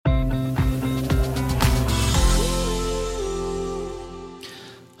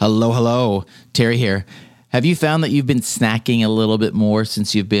Hello, hello. Terry here. Have you found that you've been snacking a little bit more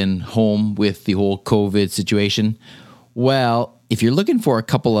since you've been home with the whole COVID situation? Well, if you're looking for a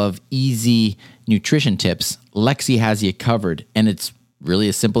couple of easy nutrition tips, Lexi has you covered. And it's really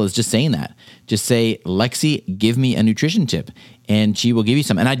as simple as just saying that. Just say, Lexi, give me a nutrition tip. And she will give you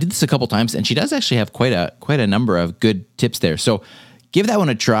some. And I did this a couple times, and she does actually have quite a number of good tips there. So give that one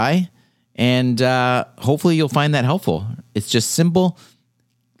a try, and hopefully you'll find that helpful. It's just simple.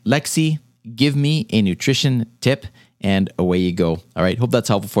 Lexi, give me a nutrition tip, and away you go. All right. Hope that's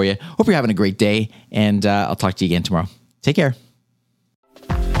helpful for you. Hope you're having a great day, and I'll talk to you again tomorrow. Take care.